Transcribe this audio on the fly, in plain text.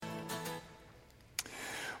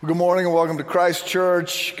Good morning and welcome to Christ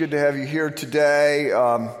Church. Good to have you here today.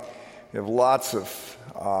 We have lots of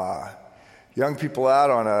young people out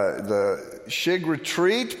on the Shig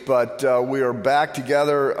retreat, but we are back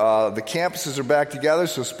together. The campuses are back together,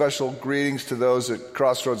 so special greetings to those at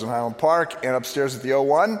Crossroads in Highland Park and upstairs at the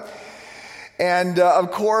O1. And of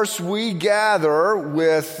course, we gather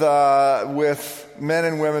with men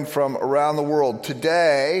and women from around the world.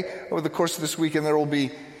 Today, over the course of this weekend, there will be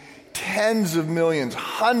tens of millions,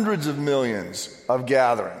 hundreds of millions of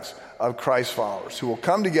gatherings of Christ followers who will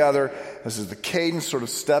come together. This is the cadence sort of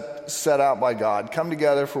set out by God. Come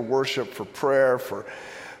together for worship, for prayer, for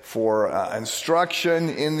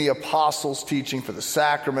instruction in the apostles' teaching, for the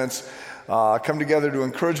sacraments. Come together to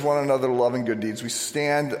encourage one another to love and good deeds. We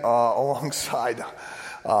stand alongside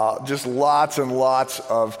just lots and lots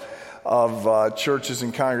of churches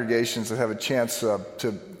and congregations that have a chance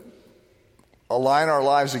to align our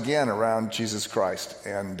lives again around Jesus Christ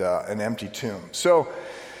and an empty tomb. So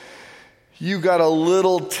you got a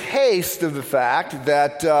little taste of the fact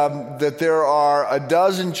that there are a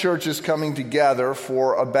dozen churches coming together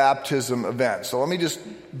for a baptism event. So let me just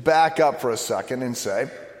back up for a second and say,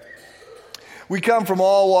 we come from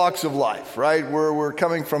all walks of life, right? We're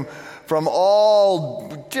coming from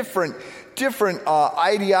all different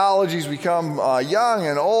ideologies. We come young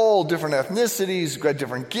and old, different ethnicities. We've got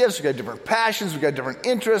different gifts. We've got different passions. We've got different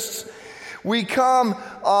interests. We come,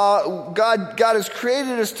 God has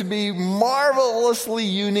created us to be marvelously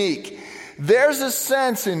unique. There's a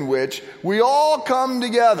sense in which we all come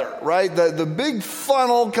together, right? The big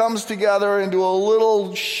funnel comes together into a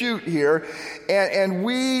little chute here, and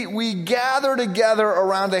we gather together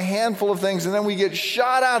around a handful of things, and then we get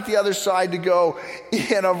shot out the other side to go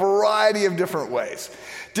in a variety of different ways.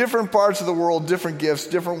 Different parts of the world, different gifts,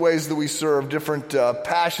 different ways that we serve, different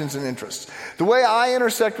passions and interests. The way I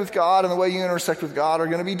intersect with God and the way you intersect with God are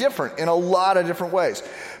going to be different in a lot of different ways.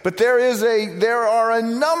 But there are a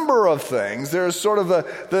number of things. There's sort of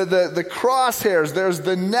the crosshairs. There's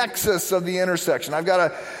the nexus of the intersection. I've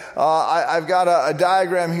got a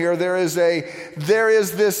diagram here. There is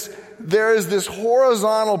this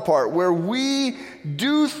horizontal part where we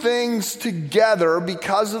do things together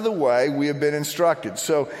because of the way we have been instructed.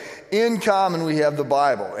 So in common we have the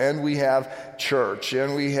Bible, and we have church,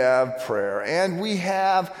 and we have prayer, and we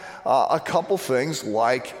have a couple things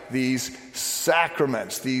like these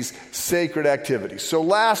sacraments, these sacred activities. So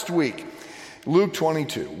last week, Luke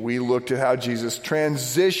 22, we looked at how Jesus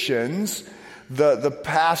transitions the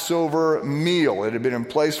Passover meal. It had been in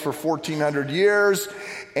place for 1,400 years,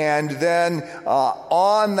 and then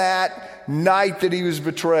on that night that he was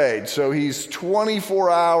betrayed, so he's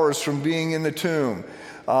 24 hours from being in the tomb,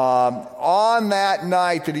 on that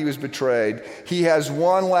night that he was betrayed, he has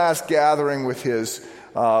one last gathering with his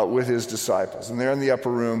disciples, and they're in the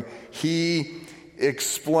upper room. He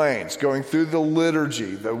explains, going through the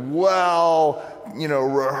liturgy, the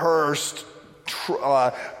well-rehearsed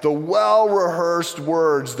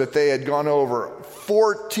words that they had gone over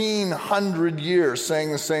 1,400 years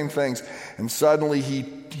saying the same things, and suddenly he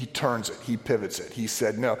turns it, he pivots it. He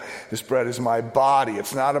said, no, this bread is my body.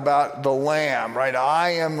 It's not about the lamb, right?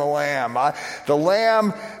 I am the lamb. The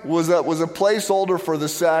lamb was a placeholder for the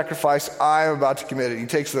sacrifice I am about to commit. He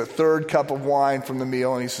takes the third cup of wine from the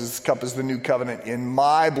meal, and he says, this cup is the new covenant in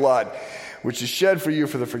my blood, which is shed for you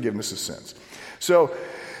for the forgiveness of sins. So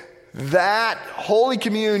that Holy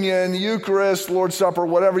Communion, Eucharist, Lord's Supper,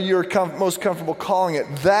 whatever you're most comfortable calling it,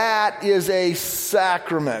 that is a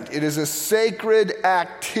sacrament. It is a sacred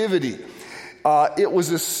activity. It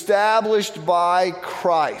was established by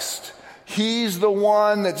Christ. He's the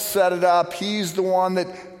one that set it up. He's the one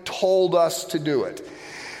that told us to do it.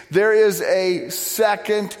 There is a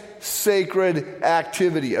second sacred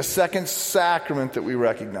activity, a second sacrament that we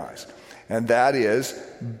recognize, and that is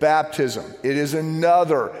baptism. It is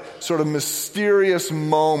another sort of mysterious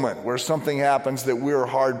moment where something happens that we're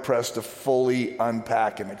hard-pressed to fully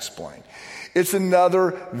unpack and explain. It's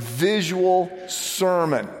another visual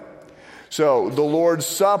sermon. So the Lord's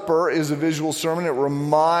Supper is a visual sermon. It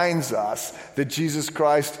reminds us that Jesus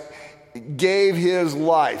Christ gave his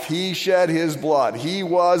life. He shed his blood. He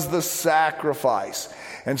was the sacrifice.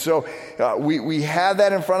 And so we have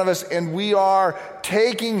that in front of us, and we are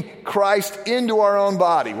taking Christ into our own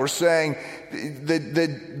body. We're saying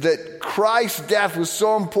that Christ's death was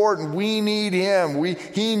so important. We need him.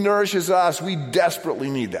 He nourishes us. We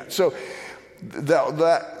desperately need that. So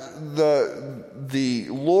the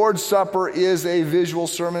Lord's Supper is a visual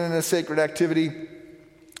sermon and a sacred activity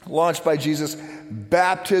launched by Jesus.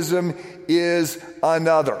 Baptism is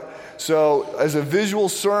another. So as a visual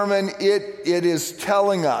sermon, it is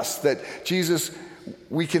telling us that Jesus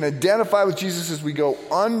We can identify with Jesus as we go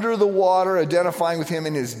under the water, identifying with him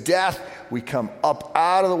in his death. We come up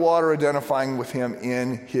out of the water, identifying with him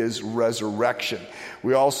in his resurrection.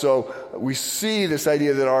 We see this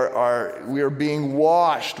idea that we are being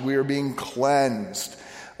washed, we are being cleansed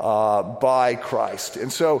by Christ.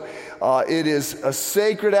 And so it is a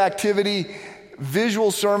sacred activity,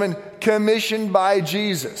 visual sermon commissioned by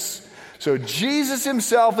Jesus. So Jesus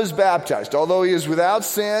himself is baptized. Although he is without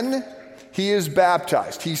sin, he is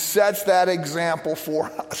baptized. He sets that example for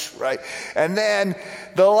us, right? And then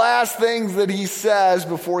the last things that he says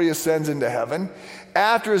before he ascends into heaven,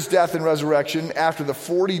 after his death and resurrection, after the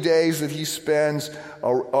 40 days that he spends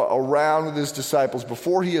around with his disciples,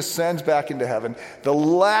 before he ascends back into heaven, the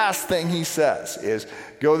last thing he says is,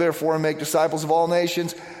 "Go therefore and make disciples of all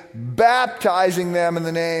nations, baptizing them in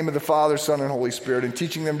the name of the Father, Son, and Holy Spirit, and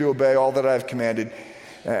teaching them to obey all that I have commanded,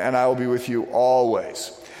 and I will be with you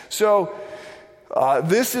always." So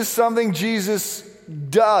this is something Jesus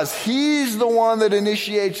does. He's the one that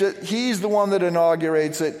initiates it. He's the one that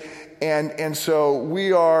inaugurates it. And so we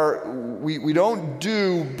don't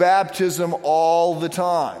do baptism all the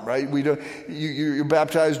time, right? You're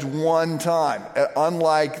baptized one time,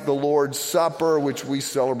 unlike the Lord's Supper, which we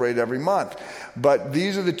celebrate every month. But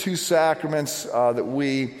these are the two sacraments that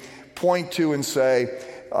we point to and say,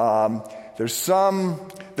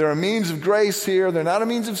 there are means of grace here. They're not a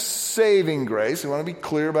means of saving grace. I want to be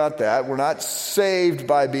clear about that. We're not saved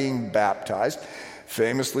by being baptized.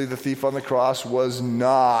 Famously, the thief on the cross was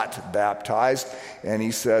not baptized. And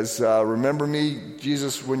he says, "Remember me,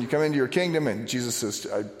 Jesus, when you come into your kingdom." And Jesus says,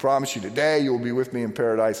 "I promise you today you will be with me in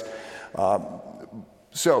paradise."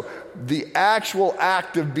 So the actual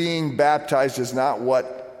act of being baptized is not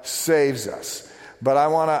what saves us. But I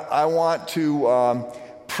want to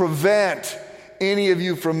prevent any of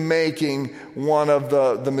you from making one of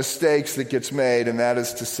the mistakes that gets made, and that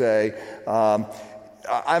is to say,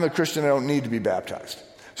 I'm a Christian, I don't need to be baptized.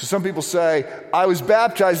 So some people say, "I was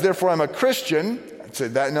baptized, therefore I'm a Christian." I'd say,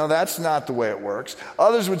 no, that's not the way it works.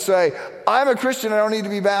 Others would say, "I'm a Christian, I don't need to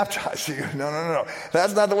be baptized." No.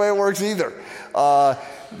 That's not the way it works either.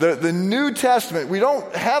 The New Testament, we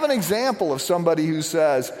don't have an example of somebody who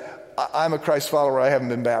says, "I'm a Christ follower, I haven't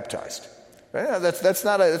been baptized." Right? That's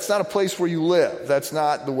not a place where you live. That's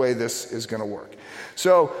not the way this is going to work.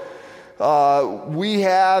 So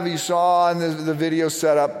you saw in the video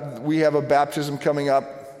setup, we have a baptism coming up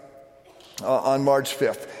on March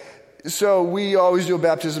 5th. So we always do a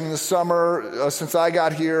baptism in the summer. Since I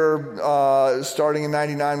got here, starting in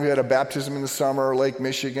 99, we had a baptism in the summer, Lake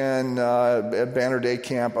Michigan, at Banner Day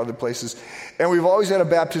Camp, other places. And we've always had a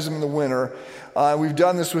baptism in the winter. We've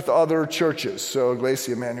done this with other churches. So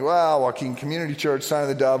Iglesia Emmanuel, Joaquin Community Church, Sign of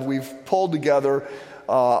the Dove. We've pulled together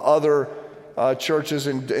other churches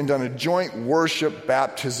and done a joint worship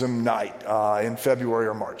baptism night in February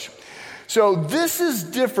or March. So this is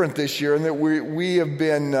different this year in that we have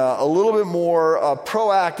been a little bit more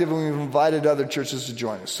proactive, and we've invited other churches to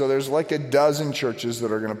join us. So there's like a dozen churches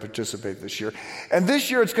that are going to participate this year. And this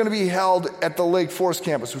year it's going to be held at the Lake Forest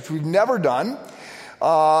campus, which we've never done.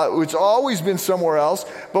 It's always been somewhere else.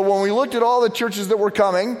 But when we looked at all the churches that were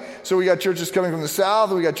coming, so we got churches coming from the south,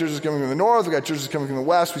 we got churches coming from the north, we got churches coming from the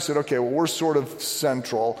west, we said, okay, well, we're sort of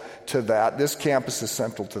central to that. This campus is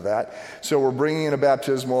central to that. So we're bringing in a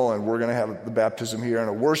baptismal, and we're going to have the baptism here and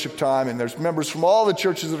a worship time. And there's members from all the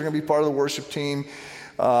churches that are going to be part of the worship team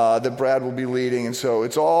that Brad will be leading. And so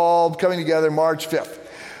it's all coming together March 5th.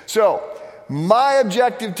 So my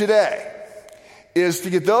objective today is to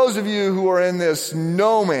get those of you who are in this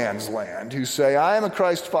no man's land, who say, "I am a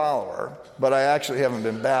Christ follower, but I actually haven't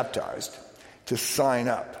been baptized," to sign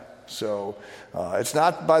up. So it's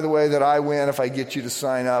not, by the way, that I win if I get you to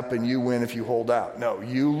sign up and you win if you hold out. No,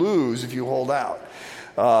 you lose if you hold out.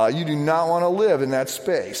 You do not want to live in that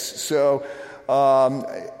space. So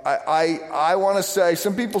I want to say,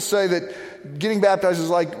 some people say that getting baptized is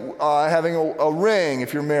like having a ring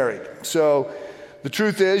if you're married. So the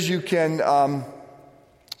truth is, you can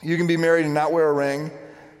be married and not wear a ring,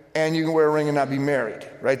 and you can wear a ring and not be married,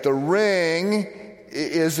 right? The ring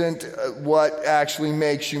isn't what actually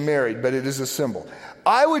makes you married, but it is a symbol.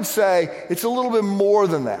 I would say it's a little bit more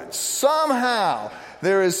than that. Somehow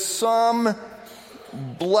there is some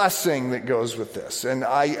blessing that goes with this, and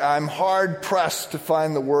I'm hard-pressed to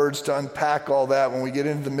find the words to unpack all that when we get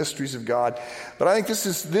into the mysteries of God. But I think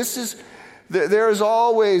there is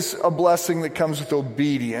always a blessing that comes with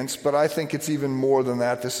obedience, but I think it's even more than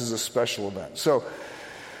that. This is a special event. So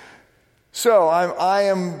So I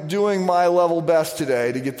am doing my level best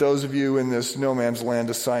today to get those of you in this no man's land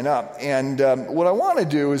to sign up. And what I want to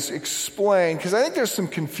do is explain, because I think there's some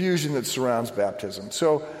confusion that surrounds baptism.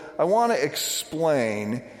 So I want to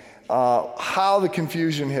explain how the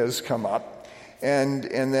confusion has come up, and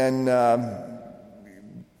then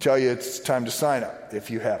tell you it's time to sign up if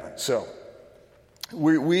you haven't. So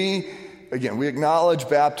we acknowledge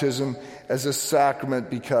baptism as a sacrament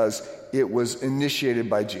because it was initiated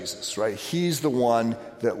by Jesus, right? He's the one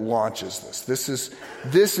that launches this. This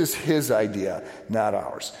is his idea, not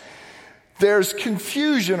ours. There's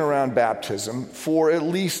confusion around baptism for at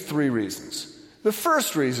least 3 reasons. The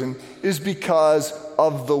first reason is because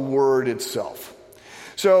of the word itself.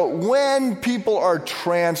 So when people are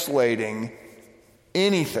translating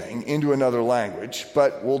anything into another language,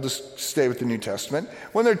 but we'll just stay with the New Testament,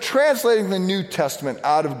 when they're translating the New Testament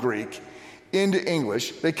out of Greek into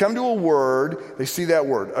English, they come to a word, they see that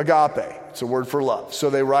word, agape. It's a word for love. So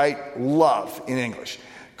they write love in English.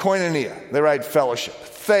 Koinonia, they write fellowship.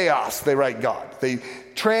 Theos, they write God. They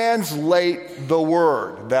translate the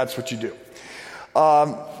word. That's what you do.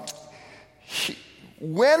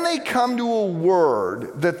 When they come to a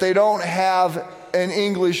word that they don't have an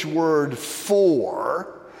English word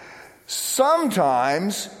for,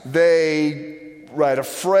 sometimes they write a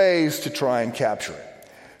phrase to try and capture it.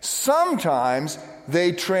 Sometimes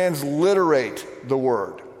they transliterate the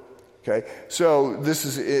word. Okay, so this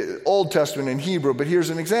is Old Testament in Hebrew, but here's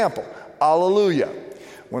an example. Alleluia.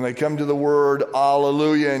 When they come to the word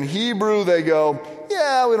alleluia in Hebrew, they go,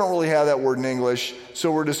 yeah, we don't really have that word in English,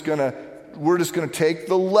 so we're just gonna take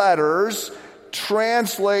the letters,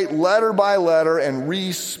 translate letter by letter, and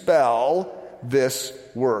respell this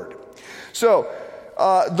word. So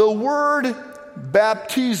the word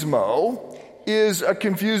baptismo is a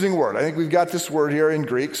confusing word. I think we've got this word here in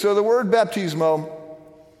Greek. So the word baptismo,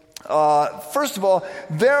 first of all,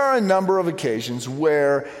 there are a number of occasions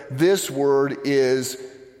where this word is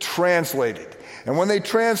translated. And when they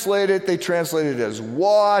translate it as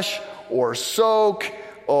wash or soak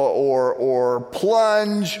or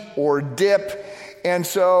plunge or dip. And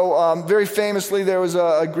so very famously there was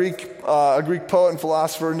a Greek poet and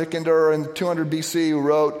philosopher, Nicander, in 200 BC who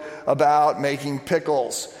wrote about making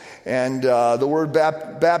pickles. And the word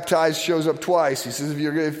baptize shows up twice. He says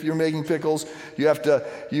if you're making pickles, you have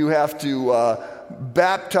to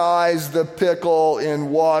baptize the pickle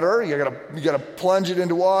in water. You gotta plunge it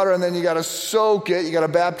into water, and then you gotta soak it. You gotta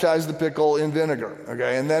baptize the pickle in vinegar.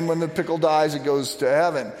 Okay, and then when the pickle dies, it goes to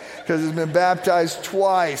heaven because it's been baptized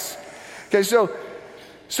twice. Okay, so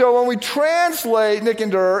when we translate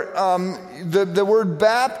Nicander, the word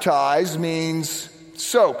baptize means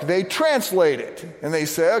soak. They translate it and they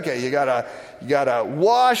say, okay, you gotta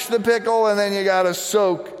wash the pickle and then you gotta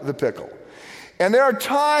soak the pickle. And there are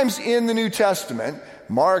times in the New Testament,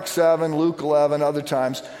 Mark 7, Luke 11, other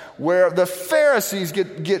times, where the Pharisees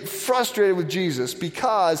get frustrated with Jesus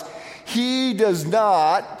because he does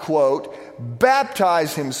not, quote,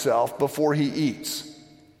 baptize himself before he eats.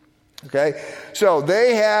 Okay, so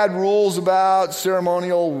they had rules about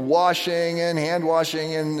ceremonial washing and hand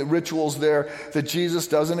washing and rituals there that Jesus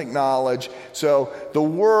doesn't acknowledge. So the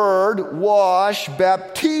word wash,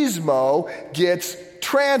 baptismo, gets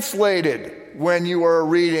translated when you are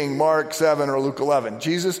reading Mark 7 or Luke 11.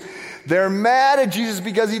 They're mad at Jesus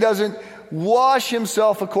because he doesn't wash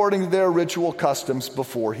himself according to their ritual customs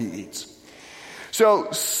before he eats.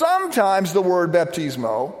 So sometimes the word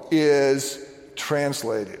baptismo is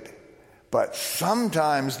translated. But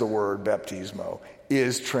sometimes the word baptismo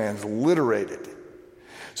is transliterated.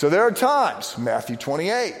 So there are times, Matthew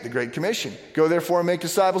 28, the Great Commission, go therefore and make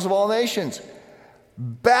disciples of all nations,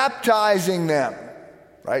 baptizing them,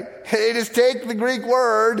 right? They just take the Greek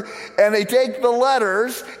word and they take the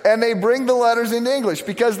letters and they bring the letters into English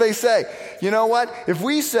because they say, you know what? If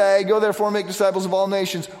we say, go therefore and make disciples of all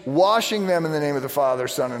nations, washing them in the name of the Father,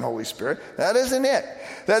 Son, and Holy Spirit, that isn't it.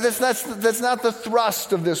 That's not the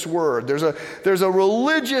thrust of this word. There's a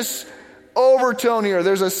religious overtone here.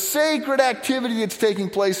 There's a sacred activity that's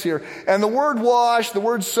taking place here. And the word wash, the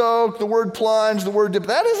word soak, the word plunge, the word dip,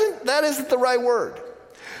 that isn't the right word.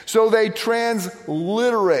 So they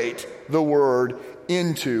transliterate the word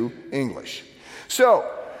into English. So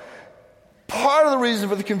part of the reason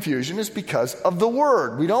for the confusion is because of the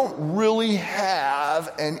word. We don't really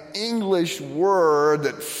have an English word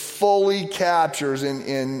that fully captures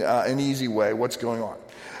in an easy way what's going on.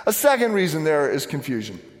 A second reason there is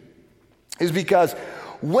confusion is because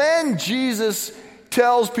when Jesus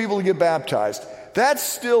tells people to get baptized, that's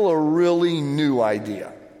still a really new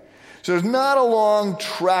idea. So there's not a long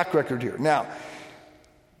track record here. Now,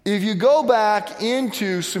 If you go back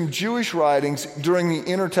into some Jewish writings during the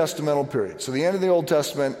intertestamental period, so the end of the Old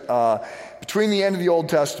Testament, between the end of the Old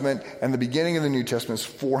Testament and the beginning of the New Testament is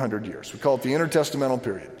 400 years. We call it the intertestamental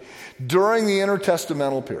period. During the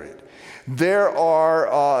intertestamental period, there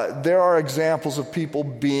are examples of people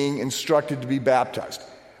being instructed to be baptized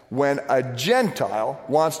when a Gentile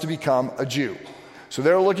wants to become a Jew. So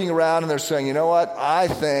they're looking around and they're saying, you know what, I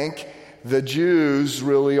think the Jews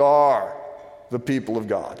really are the people of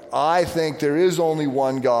God. I think there is only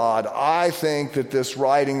one God. I think that this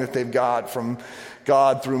writing that they've got from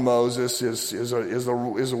God through Moses is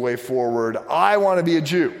a way forward. I want to be a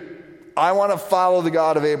Jew. I want to follow the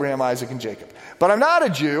God of Abraham, Isaac, and Jacob. But I'm not a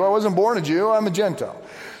Jew. I wasn't born a Jew. I'm a Gentile.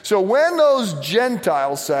 So when those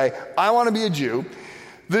Gentiles say, I want to be a Jew,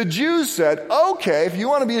 the Jews said, okay, if you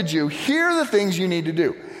want to be a Jew, here are the things you need to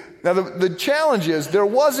do. Now, the challenge is there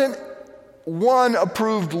wasn't one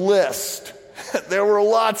approved list. There were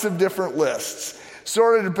lots of different lists,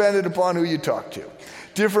 sort of depended upon who you talk to,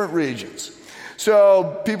 different regions.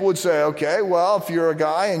 So people would say, okay, well, if you're a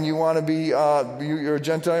guy and you want to be, you're a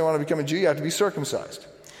Gentile, you want to become a Jew, you have to be circumcised.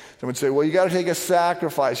 Some would say, well, you got to take a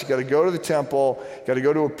sacrifice. You got to go to the temple, you got to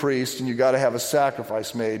go to a priest, and you got to have a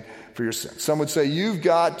sacrifice made for your sins. Some would say you've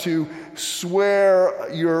got to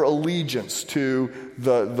swear your allegiance to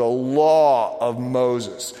the law of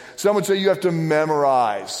Moses. Some would say you have to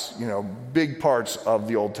memorize, big parts of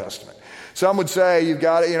the Old Testament. Some would say you've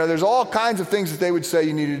got to, there's all kinds of things that they would say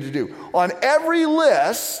you needed to do. On every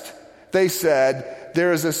list, they said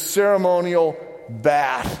there is a ceremonial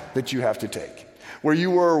bath that you have to take, where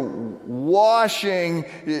you were washing.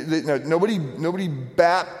 Nobody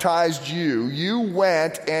baptized you. You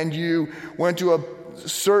went to a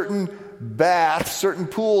certain bath, certain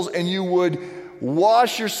pools, and you would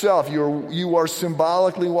wash yourself. You are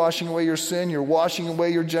symbolically washing away your sin. You're washing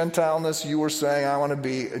away your Gentileness. You were saying, I want to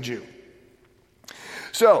be a Jew.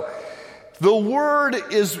 So, the word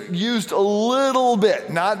is used a little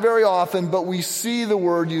bit, not very often, but we see the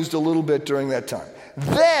word used a little bit during that time.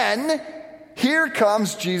 Then, here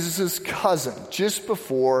comes Jesus' cousin, just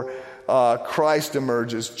before Christ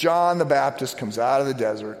emerges. John the Baptist comes out of the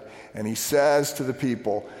desert, and he says to the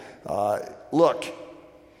people, look,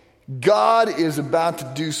 God is about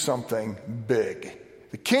to do something big.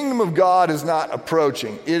 The kingdom of God is not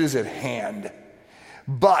approaching, it is at hand.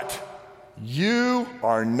 But you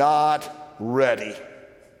are not ready.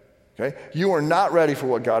 Okay? You are not ready for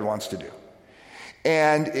what God wants to do.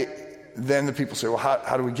 And then the people say, well,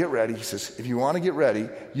 how do we get ready? He says, if you want to get ready,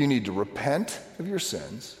 you need to repent of your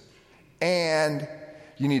sins and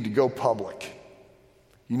you need to go public.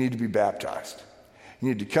 You need to be baptized. You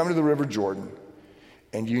need to come to the River Jordan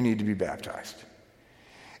and you need to be baptized.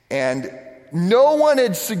 And no one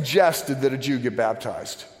had suggested that a Jew get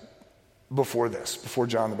baptized before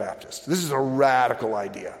John the Baptist. This is a radical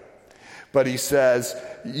idea. But he says,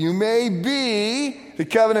 you may be the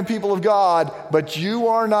covenant people of God, but you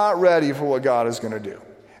are not ready for what God is going to do.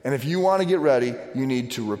 And if you want to get ready, you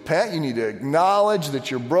need to repent. You need to acknowledge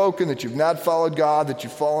that you're broken, that you've not followed God, that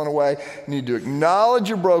you've fallen away. You need to acknowledge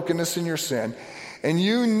your brokenness and your sin. And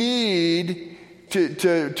you need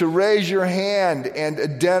to raise your hand and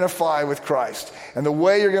identify with Christ. And the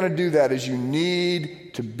way you're going to do that is you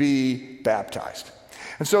need to be baptized.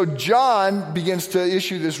 And so John begins to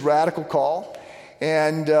issue this radical call,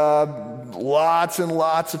 and lots and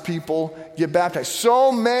lots of people get baptized.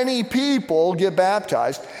 So many people get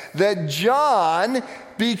baptized that John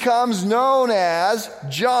becomes known as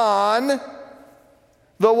John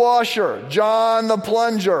the Washer, John the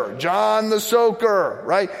Plunger, John the Soaker,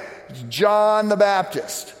 right? John the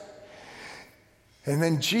Baptist. And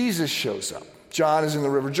then Jesus shows up. John is in the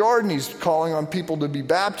River Jordan. He's calling on people to be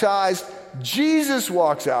baptized. Jesus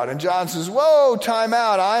walks out, and John says, whoa, time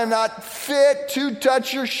out. I am not fit to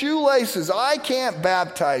touch your shoelaces. I can't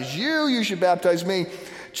baptize you. You should baptize me.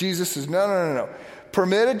 Jesus says, no.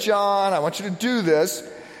 Permit it, John. I want you to do this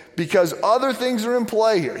because other things are in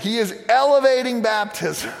play here. He is elevating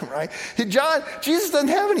baptism, right? Jesus doesn't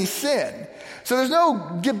have any sin. So there's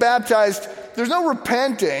no get baptized, there's no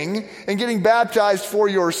repenting and getting baptized for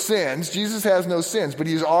your sins. Jesus has no sins, but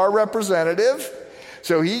he's our representative.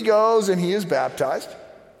 So he goes and he is baptized.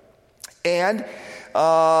 And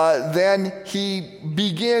then he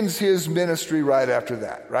begins his ministry right after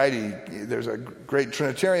that, right? There's a great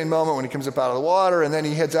Trinitarian moment when he comes up out of the water, and then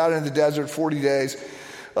he heads out into the desert 40 days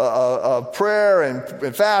of prayer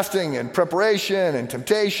and fasting and preparation and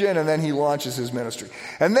temptation, and then he launches his ministry.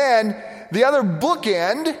 And then the other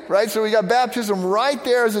bookend, right? So we got baptism right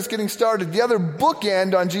there as it's getting started. The other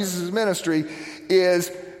bookend on Jesus' ministry is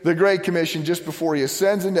the Great Commission just before he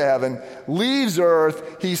ascends into heaven, leaves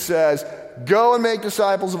earth. He says, go and make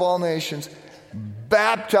disciples of all nations,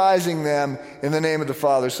 baptizing them in the name of the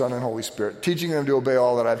Father, Son, and Holy Spirit, teaching them to obey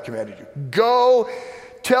all that I've commanded you. Go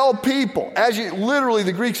tell people, literally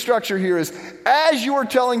the Greek structure here is, as you are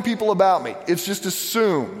telling people about me, it's just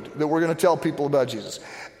assumed that we're going to tell people about Jesus.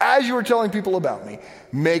 As you are telling people about me,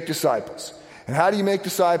 make disciples. And how do you make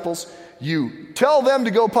disciples? You tell them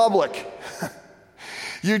to go public.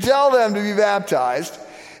 You tell them to be baptized,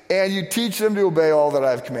 and you teach them to obey all that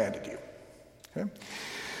I've commanded you. Okay?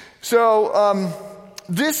 So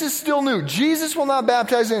this is still new. Jesus will not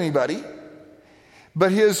baptize anybody,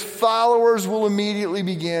 but his followers will immediately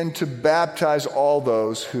begin to baptize all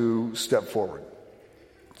those who step forward.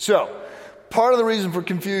 So, part of the reason for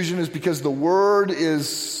confusion is because the word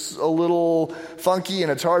is a little funky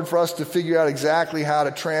and it's hard for us to figure out exactly how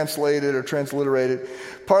to translate it or transliterate it.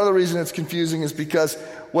 Part of the reason it's confusing is because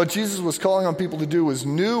what Jesus was calling on people to do was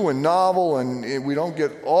new and novel, and we don't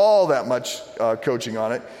get all that much coaching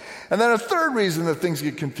on it. And then a third reason that things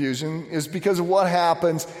get confusing is because of what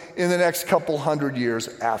happens in the next couple hundred years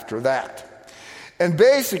after that. And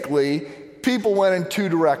basically, people went in two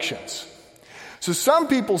directions. So some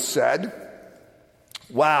people said,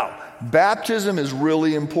 wow, baptism is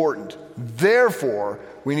really important. Therefore,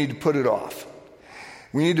 we need to put it off.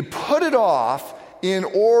 We need to put it off in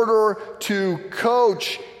order to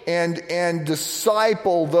coach and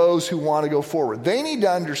disciple those who want to go forward. They need to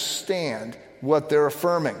understand what they're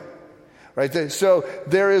affirming. Right? So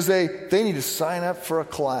they need to sign up for a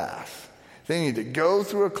class. They need to go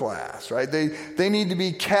through a class, right? They need to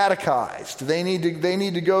be catechized. They need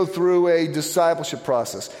to go through a discipleship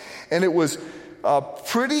process. And it was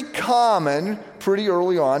pretty common, pretty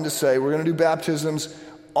early on, to say we're going to do baptisms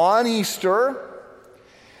on Easter,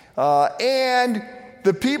 and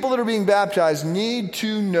the people that are being baptized need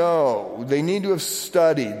to know. They need to have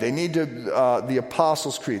studied. They need to the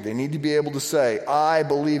Apostles' Creed. They need to be able to say, I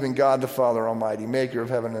believe in God the Father Almighty, maker of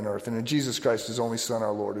heaven and earth, and in Jesus Christ, his only Son,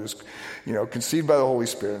 our Lord, who was conceived by the Holy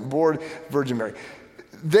Spirit and born Virgin Mary.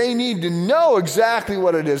 They need to know exactly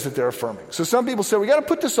what it is that they're affirming. So some people say, we got to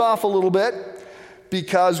put this off a little bit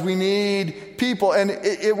because we need people. And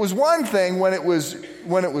it was one thing when it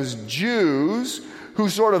was Jews who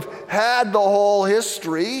sort of had the whole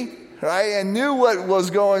history, right, and knew what was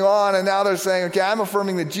going on, and now they're saying, okay, I'm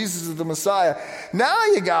affirming that Jesus is the Messiah. Now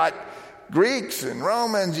you got Greeks and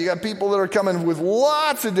Romans, you got people that are coming with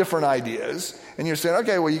lots of different ideas, and you're saying,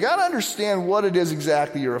 okay, well, you got to understand what it is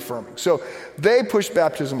exactly you're affirming. So they pushed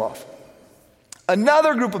baptism off.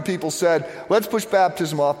 Another group of people said, let's push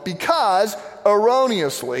baptism off because,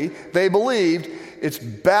 erroneously, they believed it's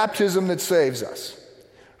baptism that saves us.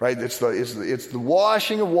 Right? It's the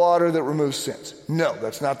washing of water that removes sins. No,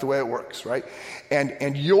 that's not the way it works, right?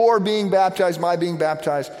 And your being baptized, my being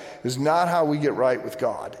baptized, is not how we get right with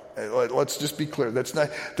God. Let's just be clear. That's not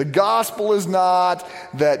the gospel. Is not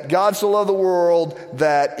that God so loved the world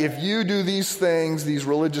that if you do these things, these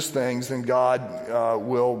religious things, then God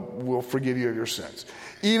will forgive you of your sins.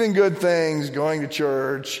 Even good things, going to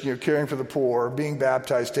church, caring for the poor, being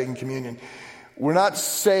baptized, taking communion. We're not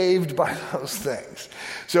saved by those things.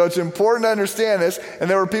 So it's important to understand this. And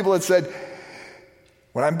there were people that said,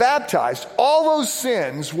 when I'm baptized, all those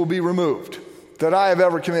sins will be removed that I have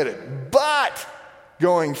ever committed. But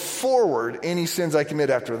going forward, any sins I commit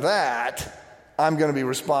after that, I'm going to be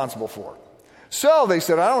responsible for. So they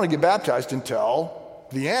said, I don't want to get baptized until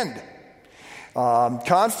the end.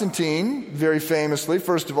 Constantine, very famously,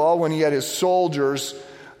 first of all, when he had his soldiers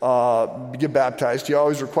get baptized, he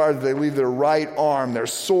always required that they leave their right arm, their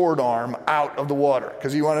sword arm, out of the water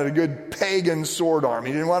because he wanted a good pagan sword arm.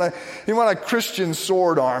 He didn't want a Christian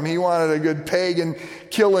sword arm. He wanted a good pagan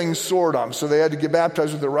killing sword arm. So they had to get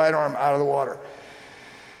baptized with their right arm out of the water.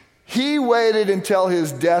 He waited until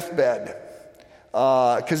his deathbed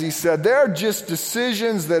because he said, there are just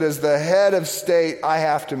decisions that as the head of state I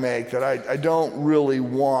have to make that I don't really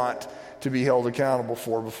want to be held accountable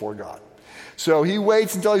for before God. So he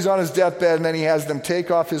waits until he's on his deathbed, and then he has them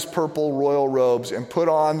take off his purple royal robes and put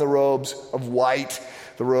on the robes of white,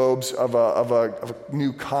 the robes of a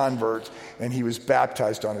new convert, and he was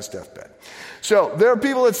baptized on his deathbed. So there are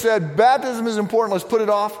people that said, baptism is important, let's put it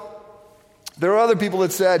off. There are other people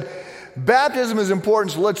that said, baptism is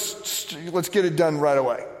important, so let's get it done right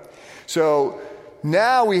away. So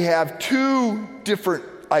now we have two different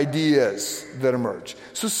ideas that emerge.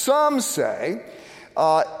 So some say,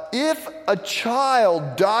 if a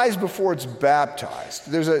child dies before it's baptized,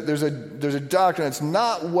 there's a doctrine that's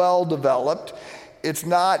not well developed, it's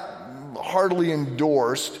not hardly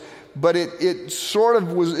endorsed, but it sort of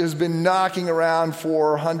has been knocking around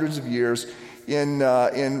for hundreds of years. In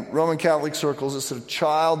Roman Catholic circles, it's a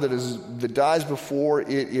child that dies before it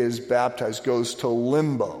is baptized goes to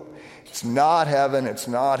limbo. It's not heaven, it's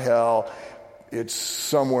not hell, it's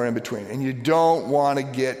somewhere in between. And you don't want to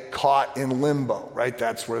get caught in limbo, right?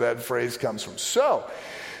 That's where that phrase comes from. So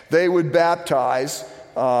they would baptize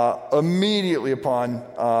immediately upon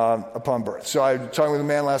birth. So I was talking with a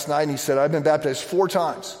man last night, and he said, I've been baptized 4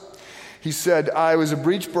 times. He said, I was a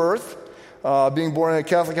breech birth, being born in a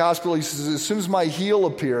Catholic hospital. He says, as soon as my heel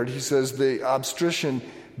appeared, he says, the obstetrician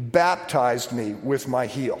baptized me with my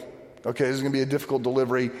heel. Okay, this is going to be a difficult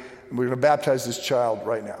delivery. We're going to baptize this child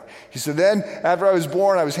right now. He said, then after I was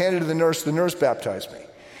born, I was handed to the nurse baptized me.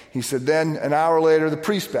 He said, then an hour later, the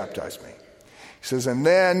priest baptized me. He says, and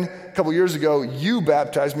then a couple years ago, you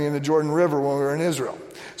baptized me in the Jordan River when we were in Israel.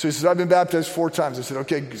 So he says, I've been baptized 4 times. I said,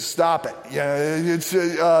 okay, stop it.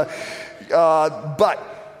 But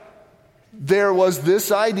there was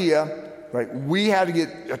this idea, right? We had to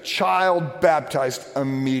get a child baptized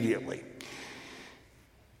immediately.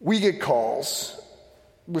 We get calls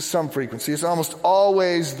with some frequency. It's almost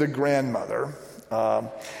always the grandmother.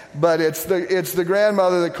 But it's the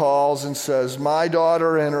grandmother that calls and says, my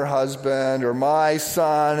daughter and her husband, or my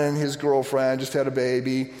son and his girlfriend just had a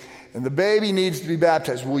baby, and the baby needs to be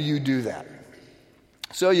baptized. Will you do that?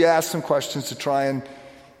 So you ask some questions to try and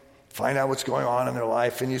find out what's going on in their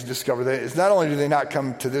life, and you discover that it's not only do they not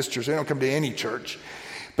come to this church, they don't come to any church,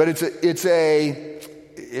 but it's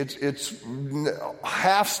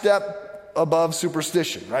half step above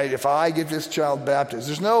superstition, right? If I get this child baptized,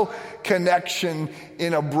 there's no connection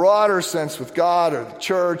in a broader sense with God or the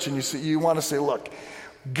church, and you want to say, look,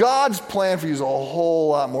 God's plan for you is a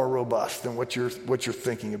whole lot more robust than what you're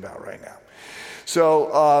thinking about right now.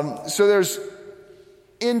 So there's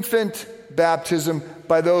infant baptism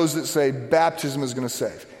by those that say baptism is going to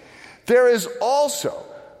save. There is also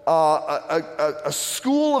a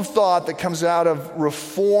school of thought that comes out of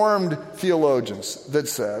Reformed theologians that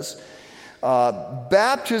says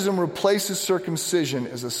baptism replaces circumcision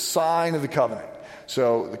as a sign of the covenant.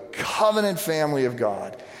 So the covenant family of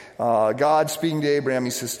God. God speaking to Abraham,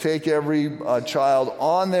 he says, take every child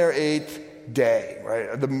on their 8th day,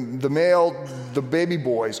 right? The baby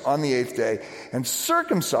boys on the 8th day, and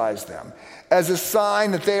circumcise them as a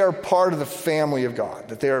sign that they are part of the family of God,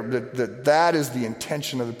 that is the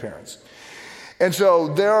intention of the parents. And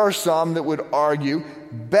so there are some that would argue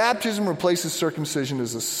baptism replaces circumcision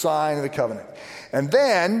as a sign of the covenant. And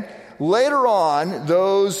then later on,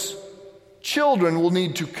 those children will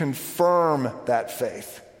need to confirm that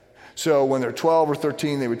faith. So when they're 12 or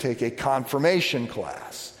 13, they would take a confirmation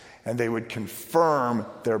class, and they would confirm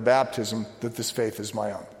their baptism that this faith is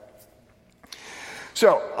my own.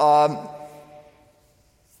 So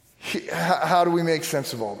how do we make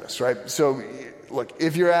sense of all this, right? So look,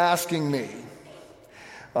 if you're asking me,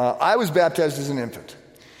 I was baptized as an infant.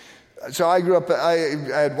 So I grew up, I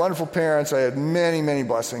had wonderful parents. I had many, many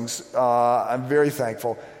blessings. I'm very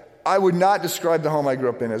thankful. I would not describe the home I grew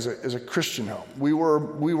up in as a Christian home. We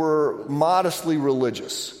were modestly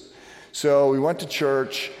religious. So we went to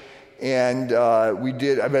church, and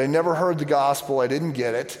but I never heard the gospel. I didn't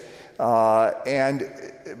get it.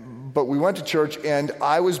 But we went to church, and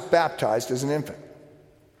I was baptized as an infant.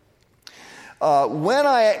 When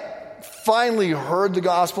I finally heard the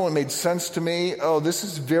gospel, it made sense to me. Oh, this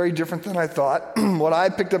is very different than I thought. What I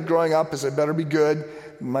picked up growing up is I better be good.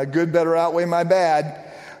 My good better outweigh my bad.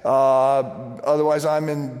 Otherwise I'm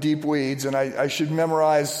in deep weeds, and I should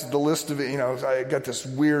memorize the list of it. I got this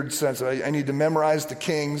weird sense that I need to memorize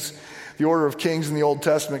the order of kings in the Old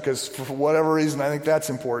Testament, because for whatever reason I think that's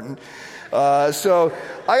important. So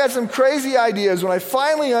I got some crazy ideas when I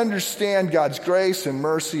finally understand God's grace and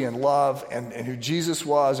mercy and love and who Jesus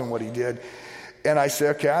was and what he did. And I say,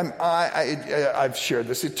 okay, I've shared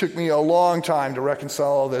this. It took me a long time to reconcile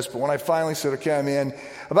all this, but when I finally said, okay, I'm in,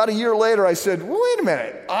 about a year later I said, well, wait a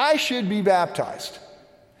minute, I should be baptized.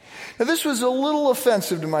 Now this was a little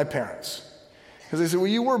offensive to my parents, because they said, well,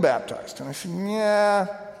 you were baptized. And I said, yeah,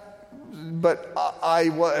 but I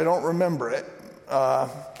don't remember it.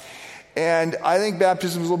 And I think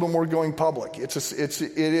baptism is a little bit more going public. It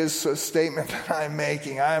is a statement that I'm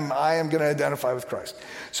making. I am going to identify with Christ.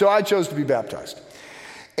 So I chose to be baptized.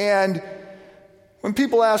 And when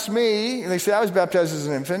people ask me, and they say, I was baptized as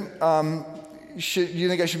an infant, you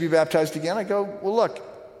think I should be baptized again? I go, well, look,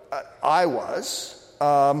 I was.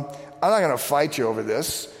 I'm not going to fight you over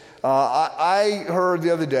this. I heard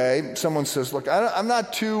the other day, someone says, look, I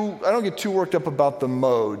don't get too worked up about the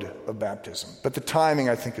mode of baptism, but the timing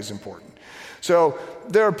I think is important. So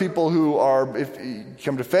there are people who are, if you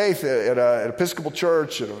come to faith at an Episcopal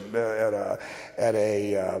church, at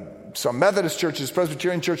some Methodist churches,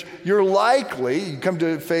 Presbyterian church, you're likely, you come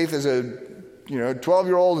to faith as a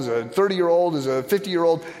 12-year-old, as a 30-year-old, as a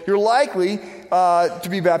 50-year-old, you're likely to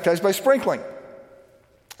be baptized by sprinkling.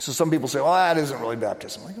 So some people say, well, that isn't really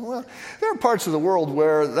baptism. Like, well, there are parts of the world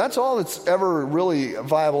where that's all that's ever really a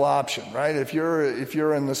viable option, right? If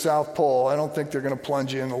you're in the South Pole, I don't think they're going to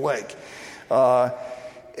plunge you in the lake.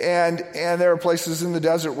 And there are places in the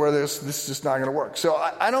desert where this is just not going to work. So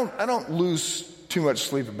I don't lose too much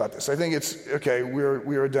sleep about this. I think it's okay.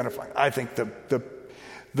 We're identifying. I think the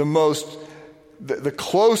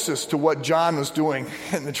closest to what John was doing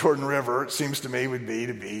in the Jordan River, it seems to me, would be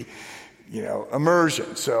to be,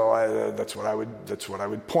 immersion. So that's what I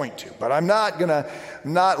would point to. But I'm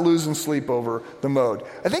not losing sleep over the mode.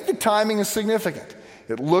 I think the timing is significant.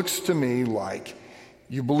 It looks to me like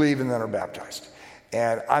you believe and then are baptized.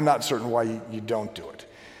 And I'm not certain why you don't do it.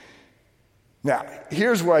 Now,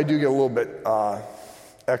 here's where I do get a little bit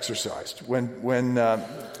exercised.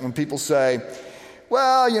 When people say,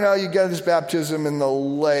 well, you get this baptism in the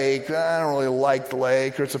lake. I don't really like the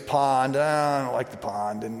lake, or it's a pond. I don't like the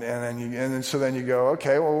pond. And then you go,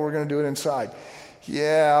 okay, well, we're going to do it inside.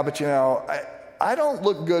 Yeah, but I don't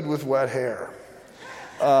look good with wet hair.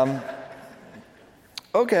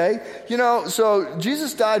 Okay, so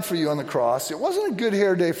Jesus died for you on the cross. It wasn't a good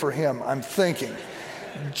hair day for him, I'm thinking.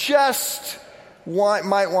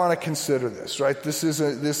 Might want to consider this, right? This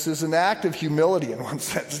is an act of humility in one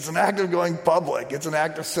sense. It's an act of going public. It's an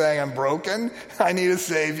act of saying, I'm broken, I need a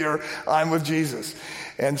Savior, I'm with Jesus.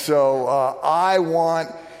 And so I want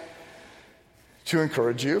to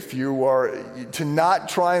encourage you, if you are, to not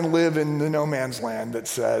try and live in the no man's land that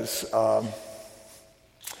says,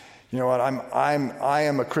 you know what, I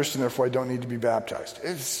am a Christian, therefore I don't need to be baptized.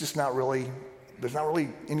 It's just not really, there's not really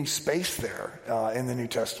any space there in the New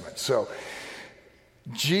Testament. So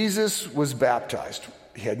Jesus was baptized.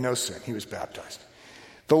 He had no sin. He was baptized.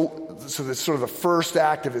 So that's sort of the first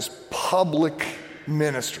act of his public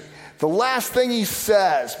ministry. The last thing he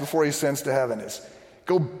says before he ascends to heaven is,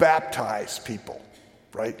 go baptize people,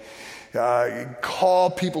 right? Call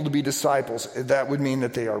people to be disciples. That would mean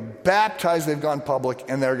that they are baptized, they've gone public,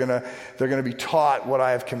 and they're gonna be taught what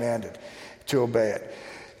I have commanded, to obey it.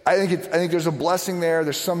 I think there's a blessing there.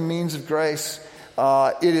 There's some means of grace.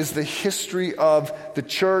 It is the history of the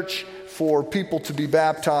church for people to be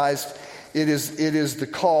baptized. It is the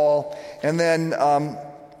call. And then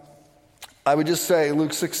I would just say,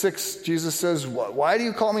 Luke 6:6, Jesus says, why do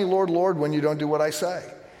you call me Lord, Lord, when you don't do what I say?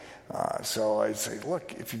 So I'd say,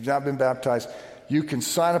 look, if you've not been baptized, you can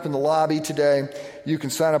sign up in the lobby today. You can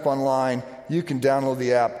sign up online. You can download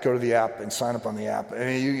the app, go to the app, and sign up on the app. I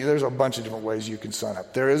mean, there's a bunch of different ways you can sign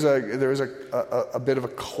up. There is a bit of a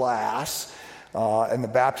class, and the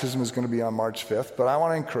baptism is going to be on March 5th. But I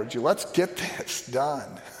want to encourage you, let's get this done.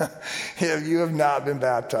 If you have not been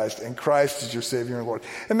baptized, and Christ is your Savior and Lord,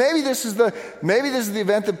 and maybe this is the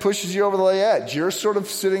event that pushes you over the edge. You're sort of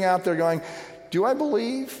sitting out there going, do I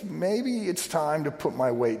believe? Maybe it's time to put my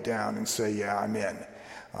weight down and say, yeah, I'm in.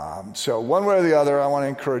 So one way or the other, I want to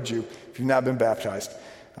encourage you, if you've not been baptized,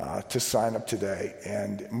 to sign up today,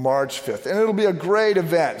 and March 5th. And it'll be a great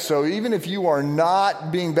event. So even if you are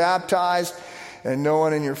not being baptized, and no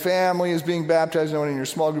one in your family is being baptized, no one in your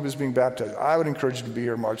small group is being baptized, I would encourage you to be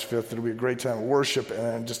here March 5th. It'll be a great time of worship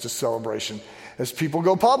and just a celebration as people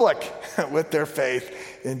go public with their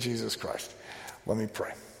faith in Jesus Christ. Let me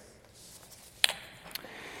pray.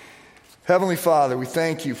 Heavenly Father, we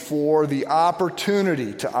thank you for the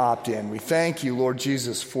opportunity to opt in. We thank you, Lord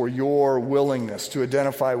Jesus, for your willingness to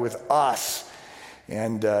identify with us,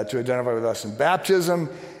 and to identify with us in baptism,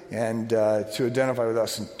 and to identify with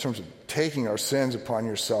us in terms of taking our sins upon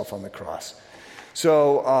yourself on the cross.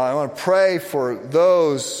 So I want to pray for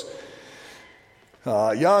those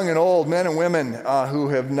young and old men and women who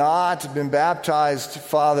have not been baptized,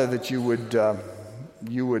 Father, that you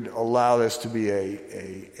would allow this to be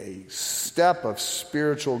a step of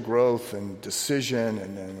spiritual growth and decision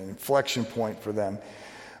and an inflection point for them.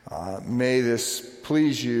 May this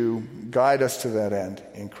please you. Guide us to that end.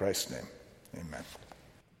 In Christ's name, amen.